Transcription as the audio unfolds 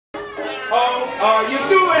are you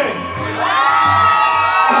doing?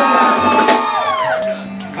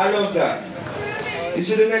 I love that. You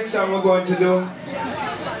see the next song we're going to do?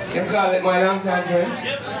 You call it My Long Time Friend?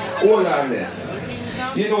 Hold on there.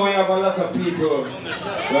 You know, we have a lot of people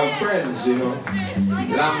who are friends, you know.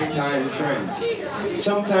 Long time friends.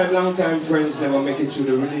 Sometimes long time friends never make it through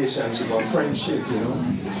the relationship or friendship, you know.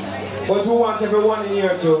 But we want everyone in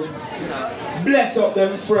here to bless up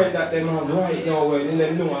them friends that them have right now and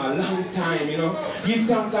them know a long time, you know. Give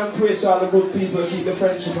thanks and praise to all the good people, keep the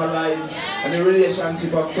friendship alive and the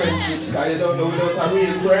relationship of friendships, because you don't know without a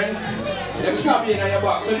real friend. Them stop being on your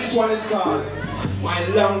back. So this one is called My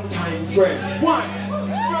Long Time Friend. One.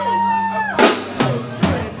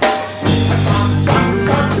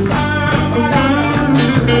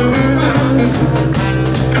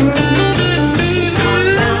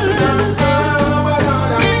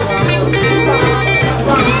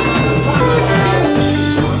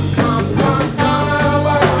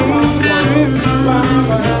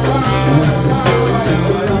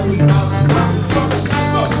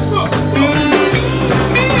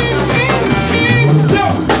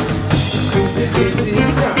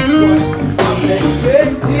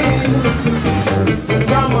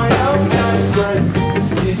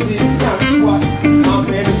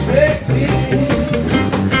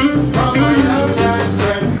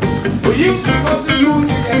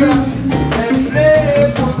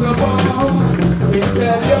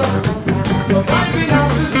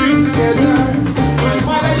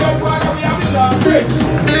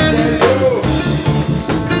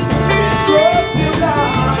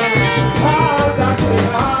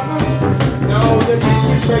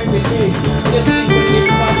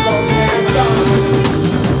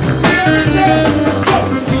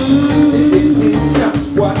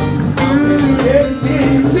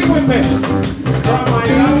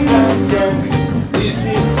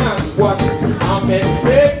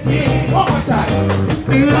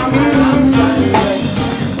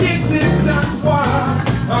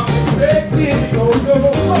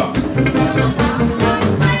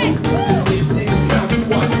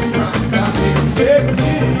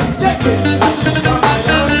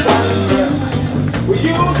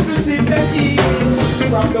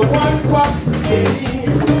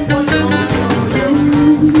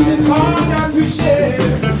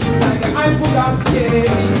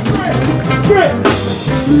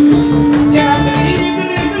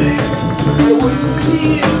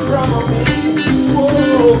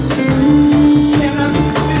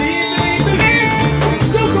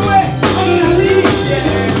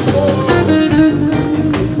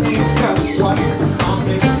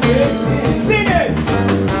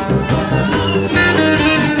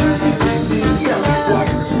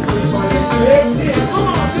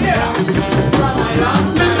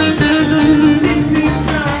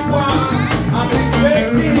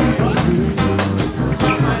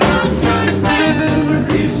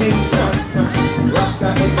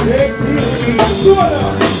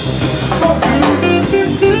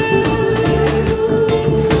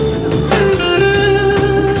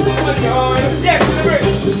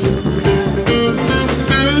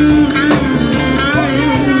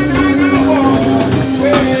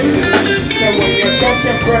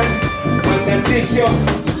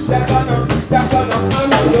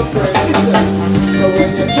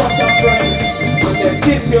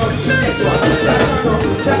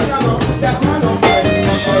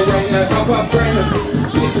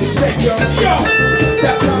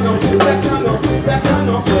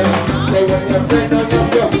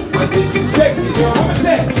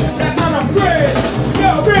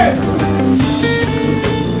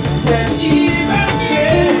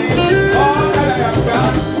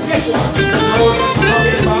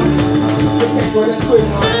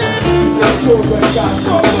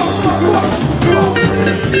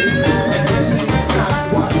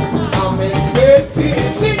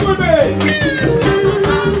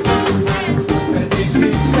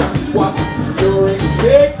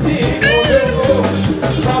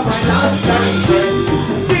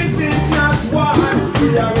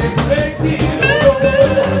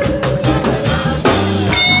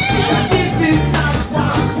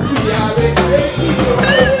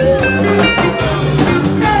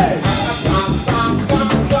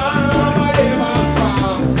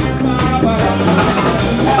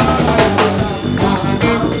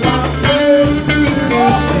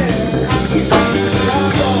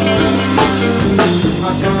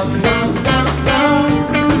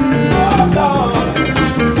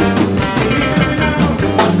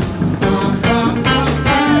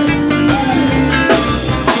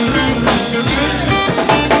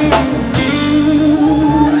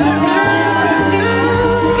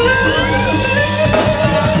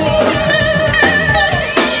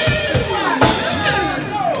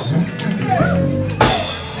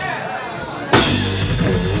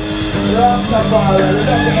 ball, love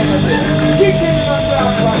the energy. Kick it in the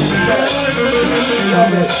ground,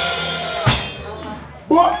 love it.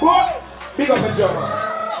 Boy, big up the drummer.